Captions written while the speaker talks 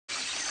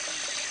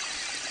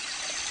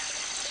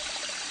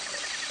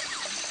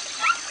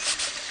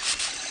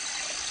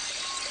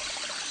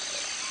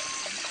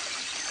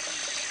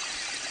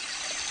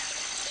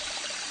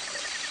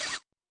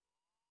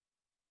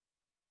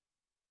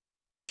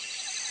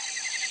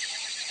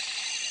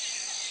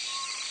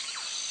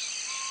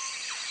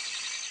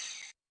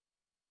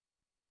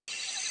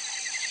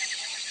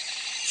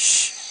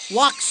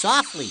Walk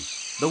softly.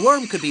 The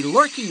worm could be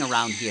lurking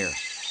around here.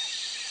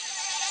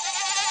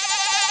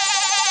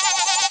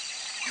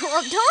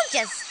 Well, don't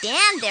just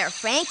stand there,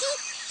 Frankie.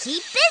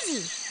 Keep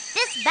busy.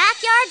 This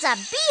backyard's a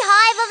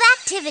beehive of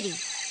activity.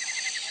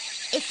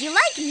 If you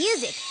like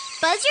music,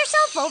 buzz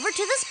yourself over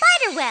to the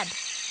spider web.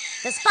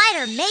 The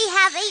spider may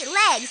have 8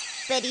 legs,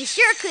 but he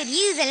sure could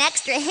use an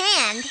extra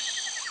hand.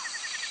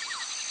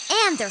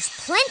 And there's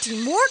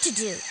plenty more to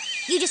do.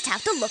 You just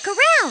have to look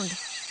around.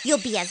 You'll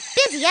be as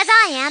busy as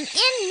I am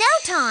in no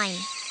time.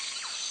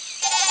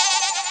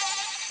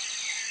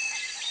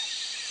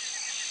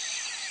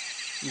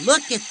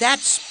 Look at that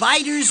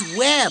spider's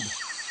web.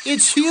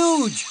 It's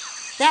huge.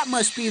 That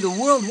must be the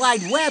World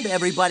Wide Web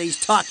everybody's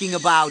talking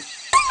about.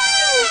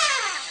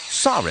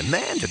 Sorry,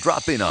 man, to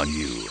drop in on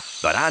you,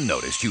 but I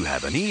noticed you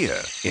have an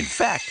ear. In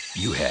fact,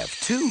 you have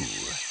 2.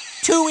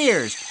 2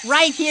 ears,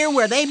 right here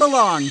where they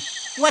belong.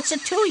 What's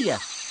it to you?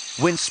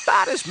 When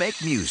spiders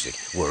make music,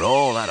 we're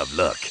all out of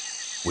luck.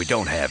 We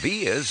don't have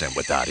ears, and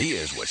without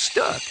ears, we're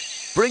stuck.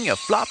 Bring your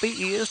floppy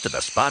ears to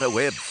the spider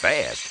web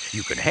fast.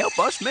 You can help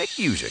us make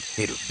music.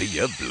 It'll be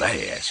a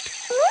blast.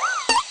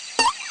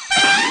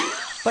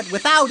 But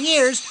without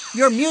ears,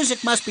 your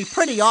music must be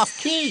pretty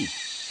off-key.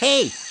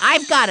 Hey,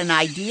 I've got an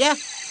idea.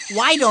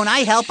 Why don't I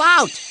help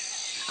out?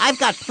 I've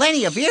got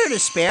plenty of ear to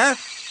spare.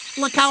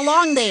 Look how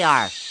long they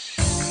are.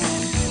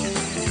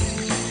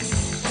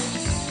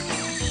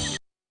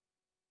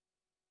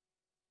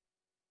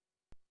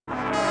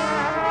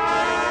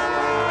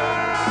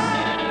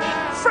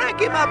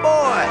 Frankie, my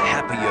boy,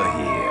 happy you're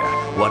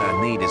here. What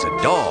I need is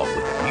a dog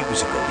with a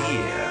musical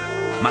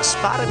ear. My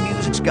spider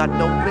music's got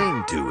no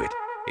ring to it.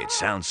 It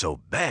sounds so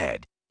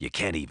bad, you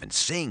can't even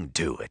sing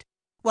to it.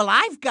 Well,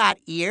 I've got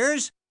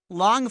ears.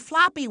 Long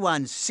floppy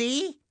ones,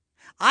 see?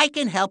 I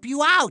can help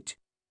you out.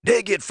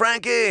 Dig it,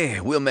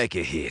 Frankie. We'll make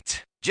a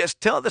hit. Just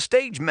tell the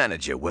stage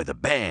manager where the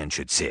band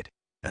should sit.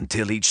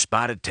 Until each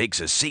spider takes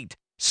a seat,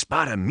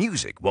 spider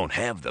music won't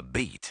have the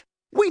beat.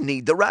 We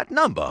need the right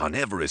number on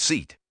every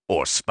seat,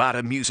 or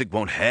spider music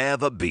won't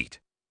have a beat.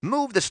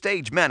 Move the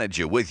stage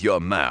manager with your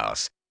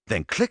mouse,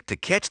 then click to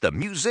catch the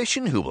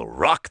musician who will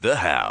rock the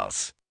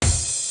house.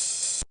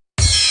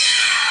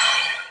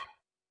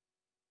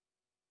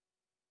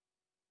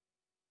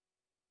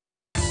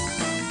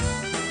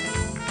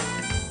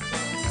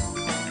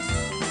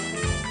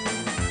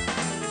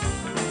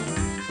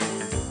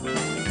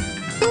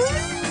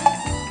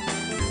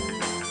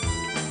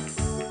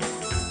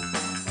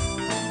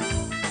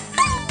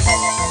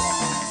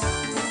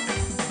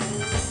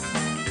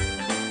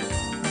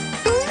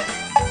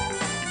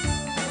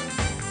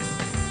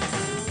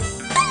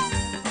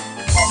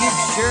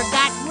 You've sure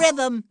got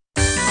rhythm.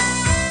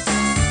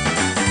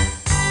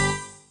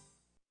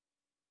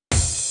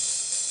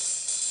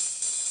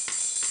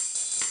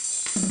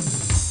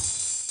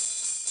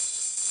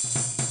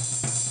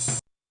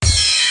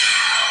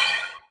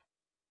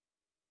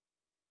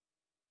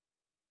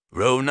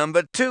 Row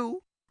number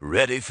 2,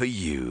 ready for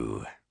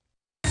you.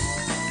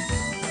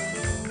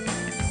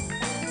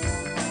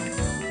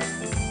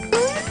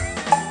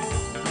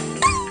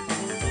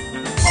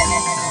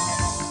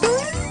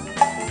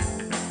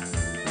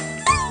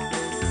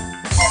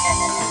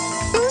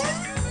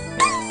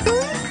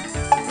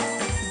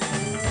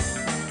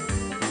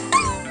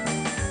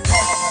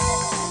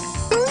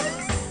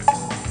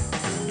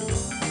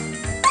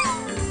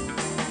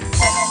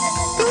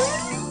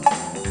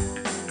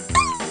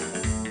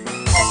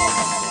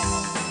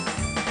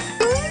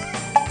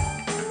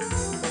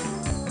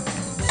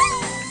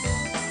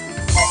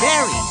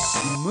 Very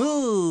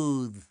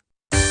smooth.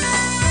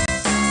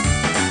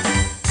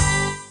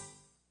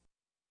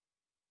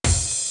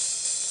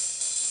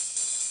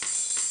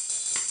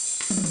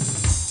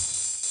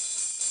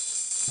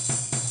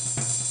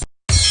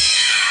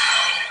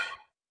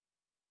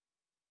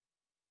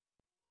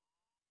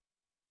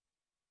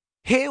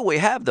 Here we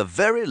have the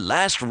very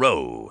last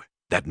row.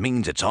 That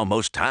means it's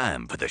almost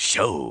time for the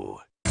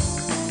show.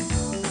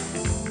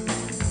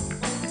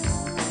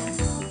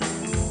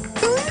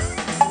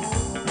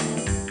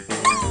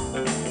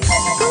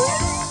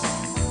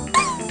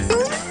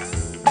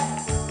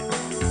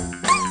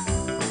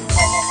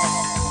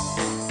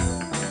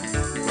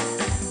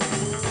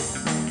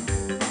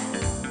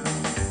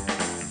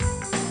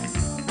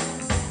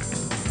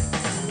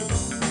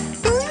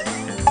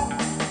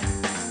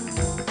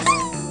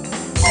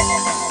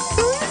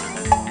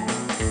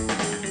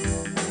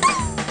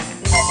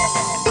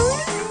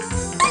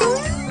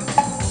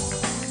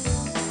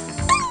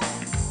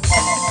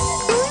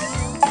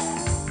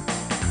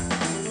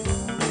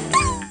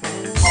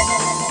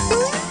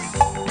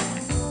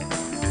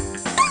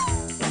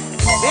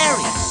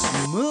 Very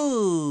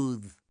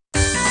smooth.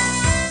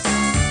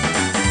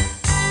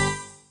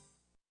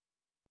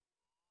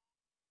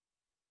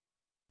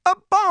 A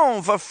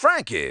bone for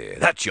Frankie.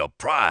 That's your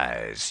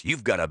prize.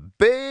 You've got a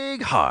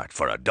big heart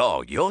for a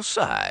dog your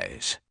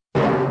size.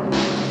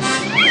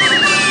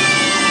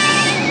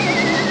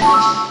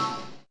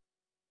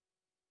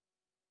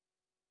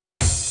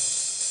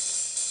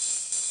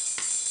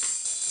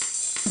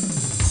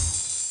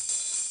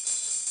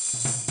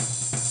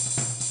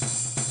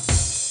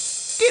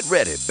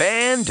 ready,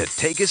 band, to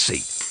take a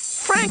seat.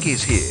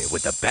 Frankie's here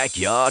with the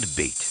backyard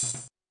beat.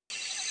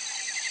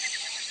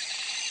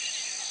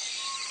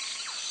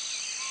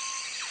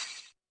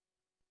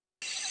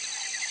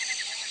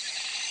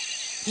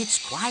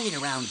 It's quiet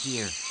around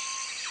here.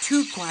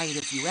 Too quiet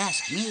if you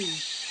ask me.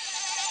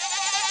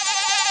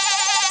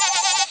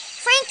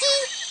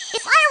 Frankie,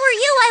 if I were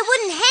you, I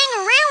wouldn't hang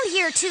around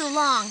here too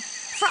long.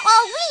 For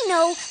all we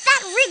know,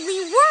 that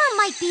wriggly worm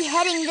might be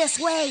heading this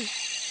way.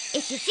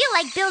 If you feel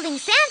like building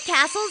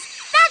sandcastles,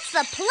 that's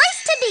the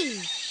place to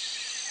be.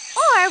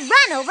 Or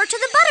run over to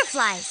the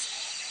butterflies.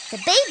 The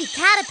baby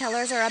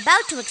caterpillars are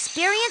about to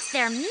experience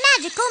their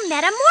magical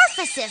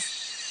metamorphosis.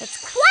 It's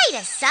quite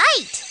a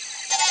sight.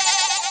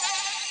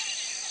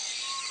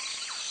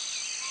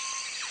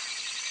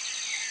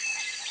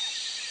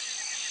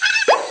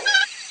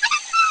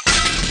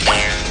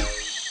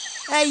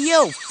 Hey,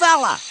 you,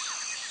 fella!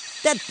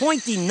 That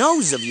pointy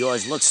nose of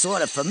yours looks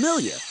sort of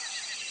familiar.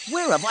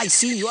 Where have I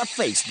seen your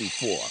face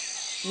before?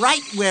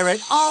 Right where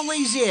it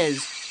always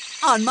is.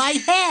 On my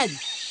head.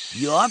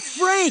 You're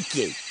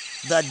Frankie,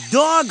 the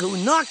dog who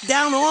knocked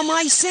down all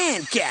my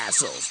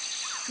sandcastles.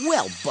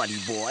 Well, buddy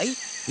boy,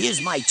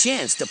 here's my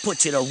chance to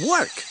put you to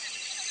work.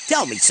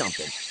 Tell me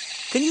something.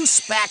 Can you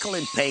spackle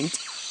and paint?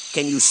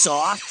 Can you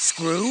saw,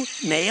 screw,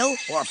 nail,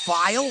 or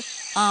file?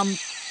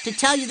 To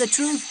tell you the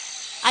truth,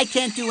 I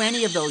can't do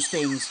any of those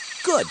things.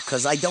 Good,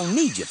 'cause I don't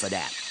need you for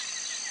that.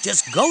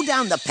 Just go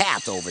down the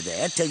path over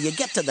there till you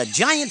get to the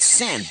giant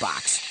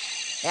sandbox.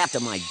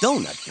 After my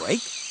donut break,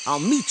 I'll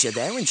meet you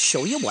there and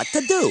show you what to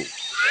do.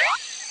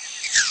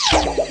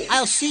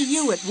 I'll see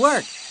you at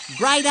work,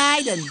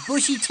 bright-eyed and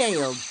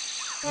bushy-tailed.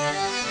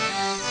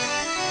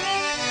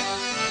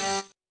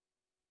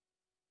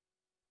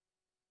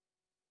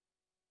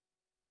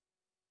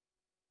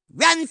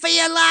 Run for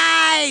your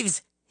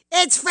lives!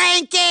 It's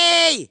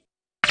Frankie!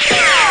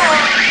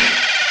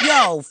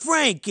 Yo,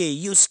 Frankie,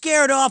 you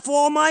scared off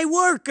all my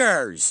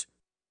workers.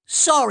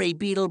 Sorry,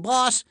 Beetle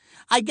Boss.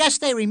 I guess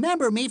they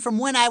remember me from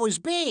when I was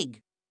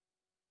big.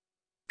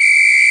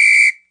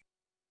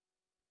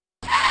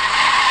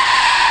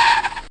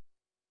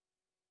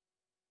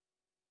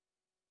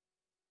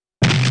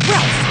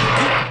 Well,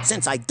 Frankie,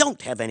 since I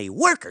don't have any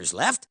workers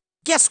left,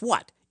 guess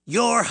what?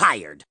 You're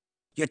hired.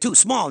 You're too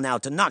small now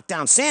to knock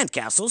down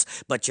sandcastles,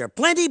 but you're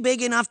plenty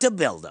big enough to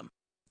build them.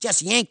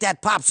 Just yank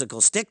that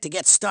popsicle stick to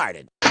get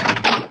started.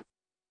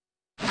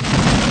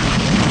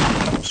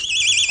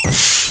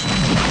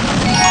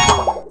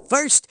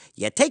 First,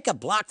 you take a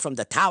block from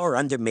the tower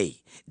under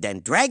me,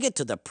 then drag it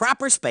to the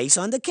proper space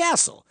on the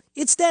castle.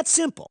 It's that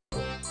simple.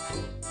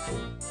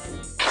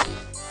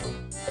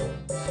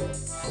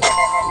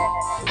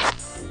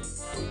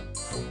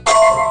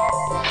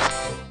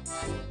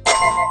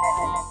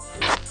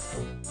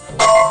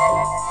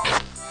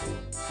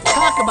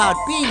 Talk about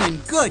being in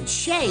good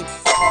shape.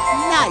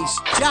 Nice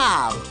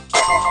job.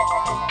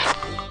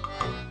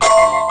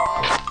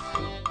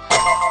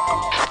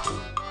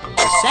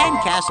 The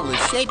sandcastle is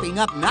shaping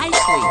up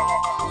nicely,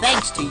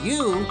 thanks to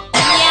you.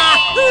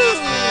 Yahoo!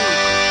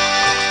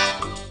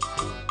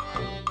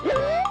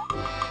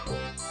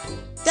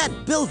 That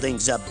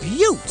building's a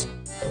beaut.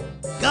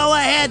 Go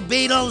ahead,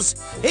 Beetles.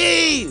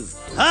 Heave!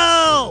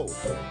 Ho!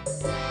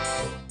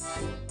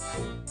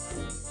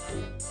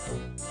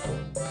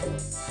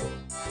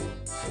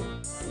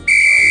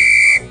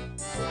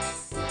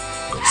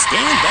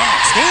 Stand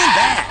back, stand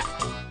back.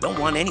 Don't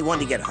want anyone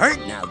to get hurt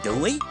now, do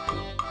we?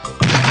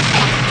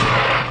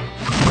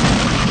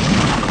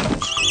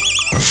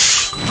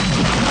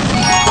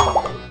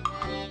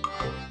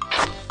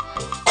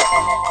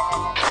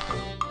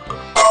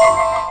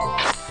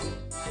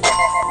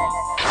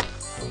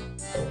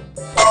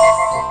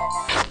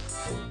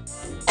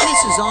 This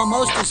is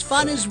almost as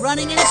fun as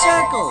running in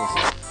circles.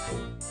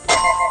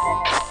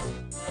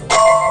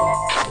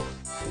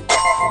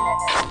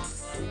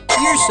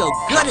 You're so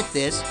good at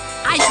this,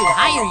 I should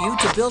hire you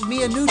to build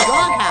me a new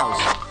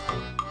doghouse.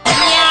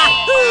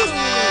 Yahoo!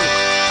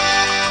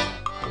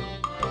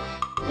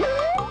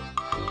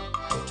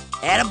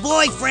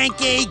 Attaboy,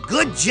 Frankie.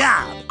 Good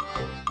job.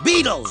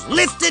 Beetles,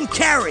 lift and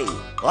carry.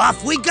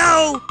 Off we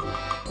go.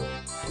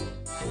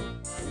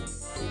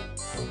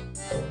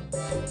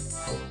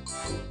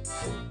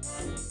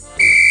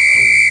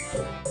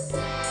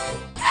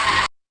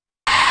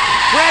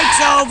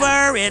 Break's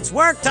over. It's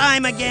work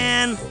time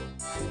again.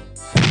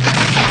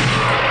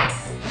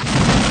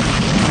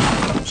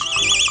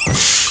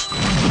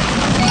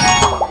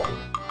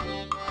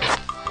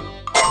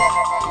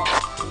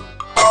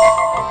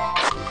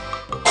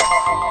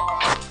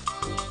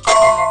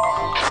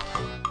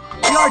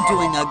 You're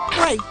doing a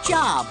great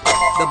job.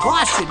 The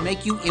boss should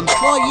make you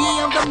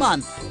Employee of the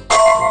Month.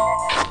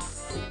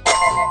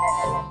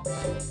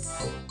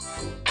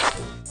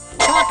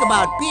 Talk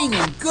about being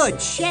in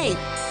good shape.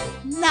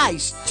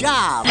 Nice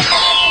job.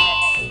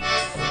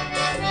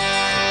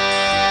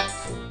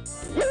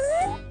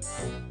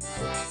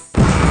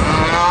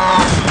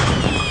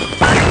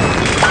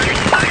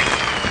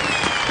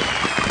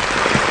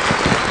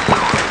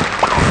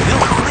 Yo,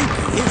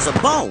 Frankie, here's a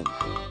bone.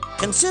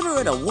 Consider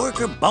it a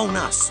worker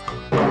bonus.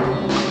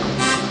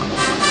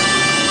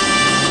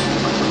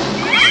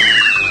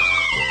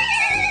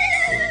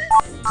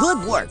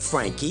 Good work,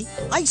 Frankie.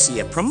 I see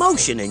a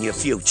promotion in your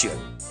future.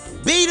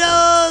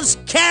 Beatles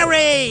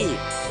carry!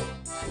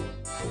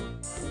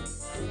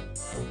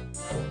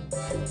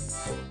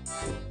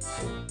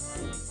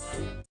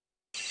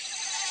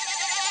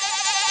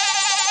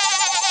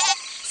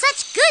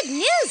 Such good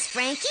news,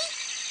 Frankie.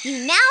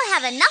 You now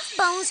have enough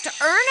bones to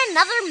earn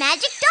another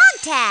magic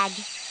dog tag.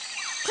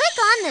 Click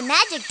on the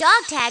magic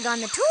dog tag on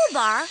the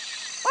toolbar,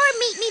 or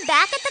meet me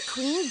back at the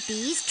Queen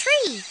Bee's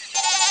tree.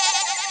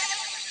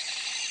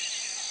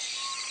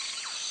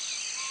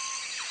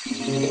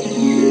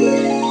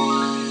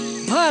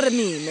 Pardon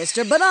me,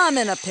 mister, but I'm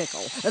in a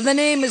pickle. The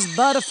name is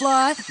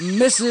Butterfly,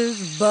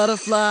 Mrs.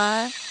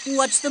 Butterfly.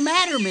 What's the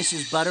matter,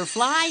 Mrs.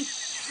 Butterfly?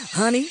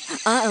 Honey,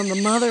 I am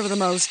the mother of the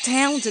most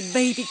talented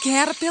baby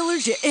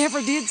caterpillars you ever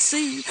did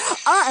see.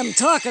 I am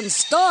talking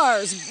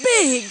stars,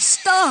 big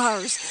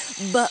stars.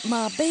 But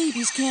my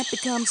babies can't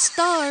become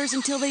stars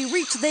until they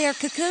reach their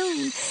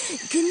cocoon.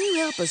 Can you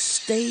help a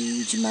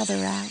stage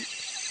mother out?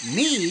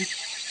 Me?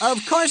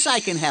 Of course I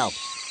can help.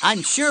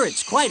 I'm sure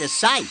it's quite a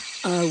sight.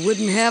 I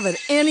wouldn't have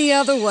it any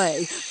other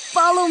way.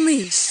 Follow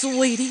me,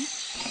 sweetie.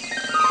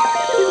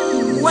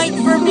 Wait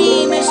for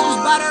me,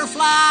 Mrs.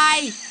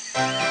 Butterfly!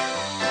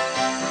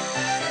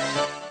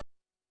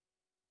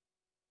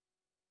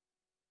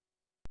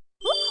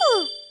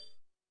 Ooh.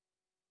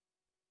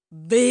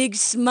 Big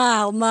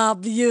smile, my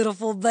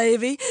beautiful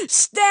baby.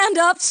 Stand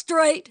up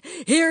straight.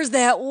 Here's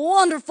that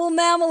wonderful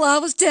mammal I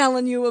was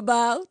telling you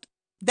about.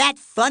 That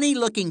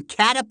funny-looking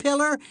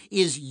caterpillar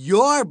is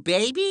your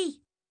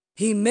baby?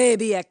 He may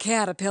be a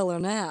caterpillar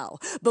now,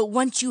 but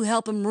once you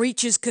help him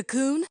reach his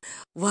cocoon,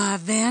 why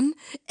then,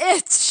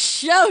 it's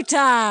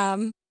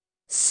showtime!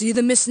 See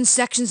the missing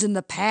sections in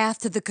the path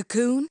to the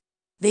cocoon?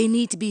 They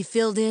need to be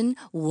filled in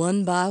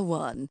one by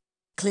one.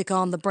 Click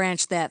on the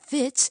branch that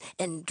fits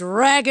and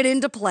drag it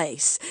into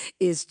place.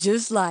 It's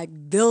just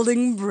like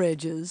building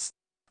bridges.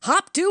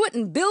 Hop to it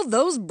and build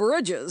those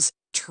bridges.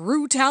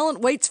 True talent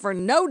waits for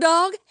no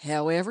dog,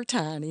 however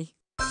tiny.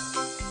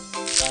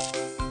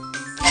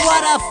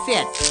 What a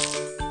fit!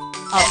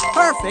 A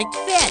perfect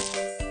fit!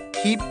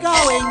 Keep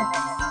going!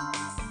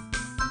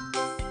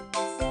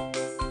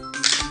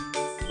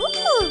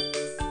 Ooh.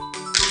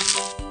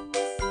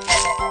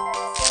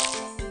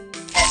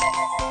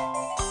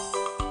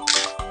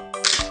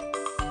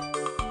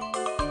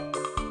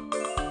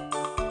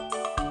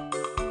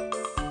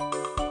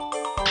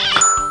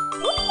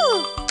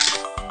 Ooh.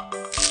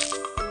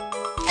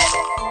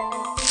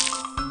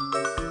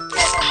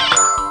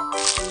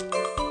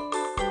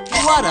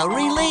 What a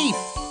relief!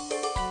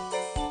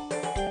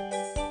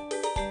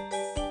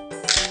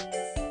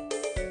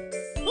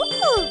 Ooh.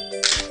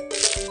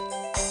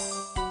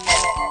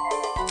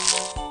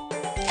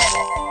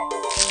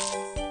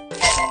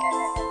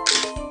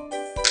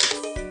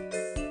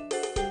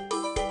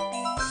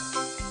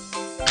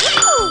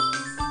 Ooh.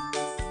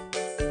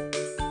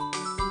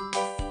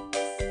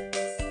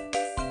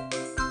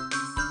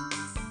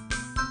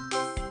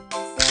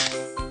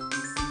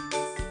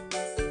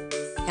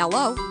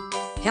 Hello?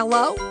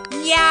 Hello?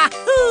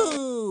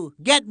 Yahoo!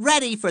 Get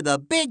ready for the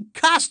big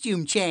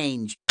costume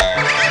change. They're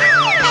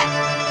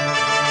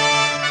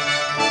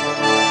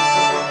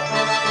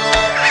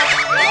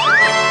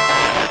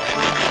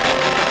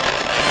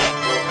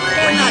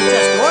not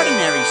just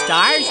ordinary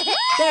stars,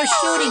 they're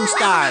shooting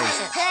stars.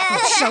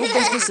 Show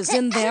business is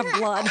in their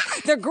blood.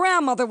 Their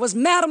grandmother was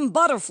Madam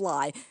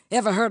Butterfly.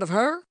 Ever heard of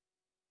her?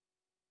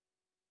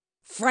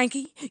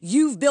 Frankie,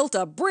 you've built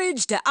a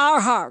bridge to our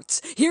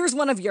hearts. Here's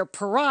one of your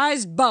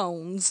prized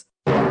bones.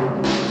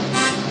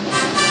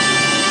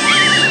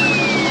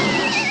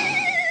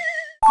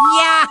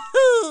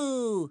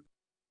 Yahoo!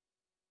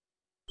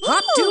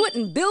 Hop to it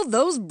and build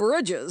those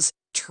bridges.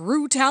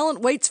 True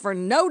talent waits for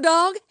no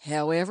dog,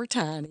 however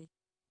tiny.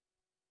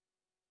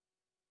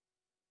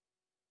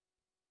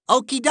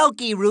 Okie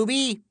dokie,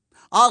 Ruby.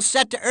 All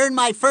set to earn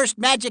my first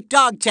magic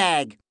dog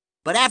tag.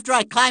 But after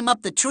I climb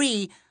up the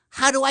tree,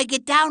 how do I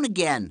get down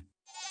again?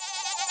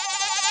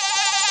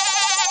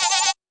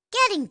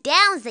 Getting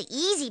down's the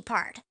easy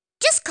part.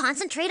 Just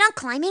concentrate on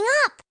climbing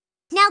up.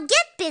 Now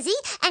get busy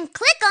and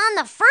click on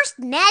the first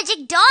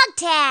magic dog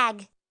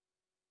tag.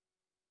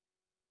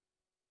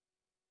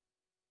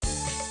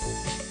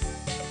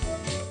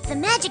 The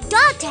magic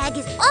dog tag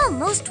is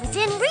almost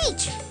within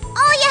reach.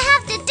 All you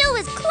have to do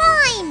is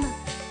climb.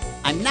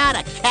 I'm not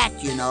a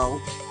cat, you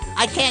know.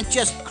 I can't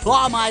just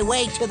claw my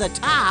way to the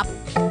top.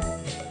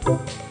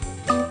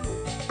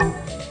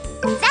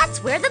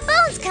 That's where the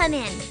bones come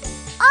in.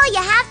 All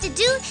you have to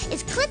do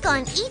is click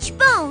on each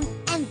bone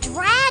and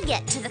drag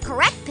it to the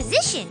correct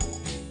position.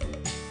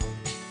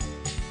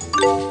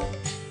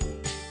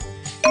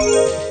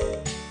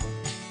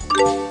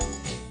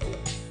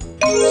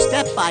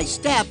 Step by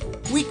step,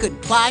 we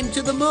could climb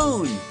to the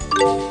moon.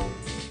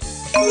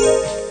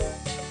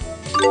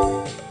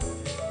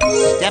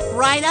 Step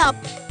right up.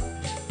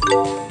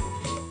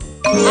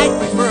 I'd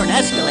prefer an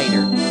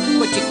escalator,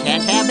 but you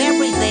can't have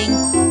everything.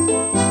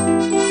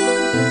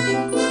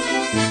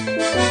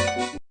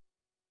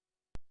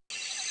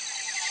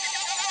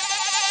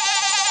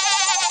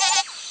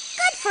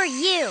 Good for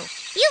you.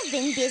 You've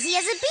been busy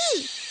as a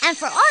bee. And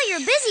for all your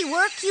busy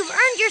work, you've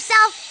earned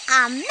yourself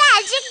a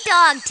magic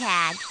dog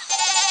tag.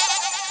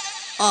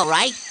 All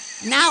right,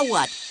 now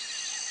what?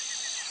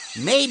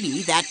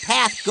 Maybe that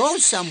path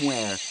goes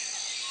somewhere.